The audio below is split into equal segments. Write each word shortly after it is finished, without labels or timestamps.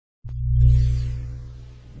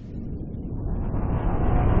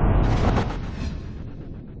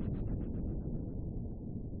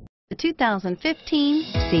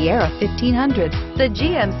2015 Sierra 1500. The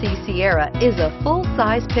GMC Sierra is a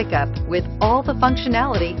full-size pickup with all the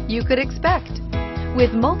functionality you could expect.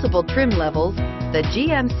 With multiple trim levels, the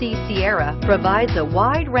GMC Sierra provides a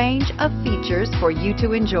wide range of features for you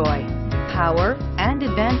to enjoy. Power and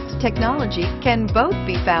advanced technology can both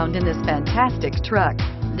be found in this fantastic truck.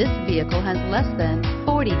 This vehicle has less than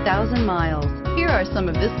 40,000 miles. Here are some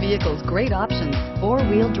of this vehicle's great options: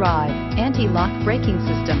 four-wheel drive, anti-lock braking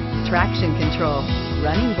system, traction control,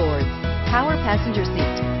 running boards, power passenger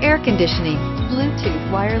seat, air conditioning, Bluetooth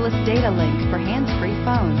wireless data link for hands-free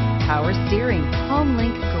phone, power steering, home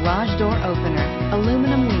link garage door opener,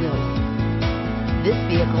 aluminum wheels. This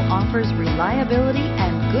vehicle offers reliability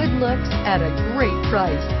and good looks at a great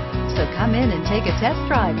price. So come in and take a test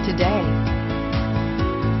drive today.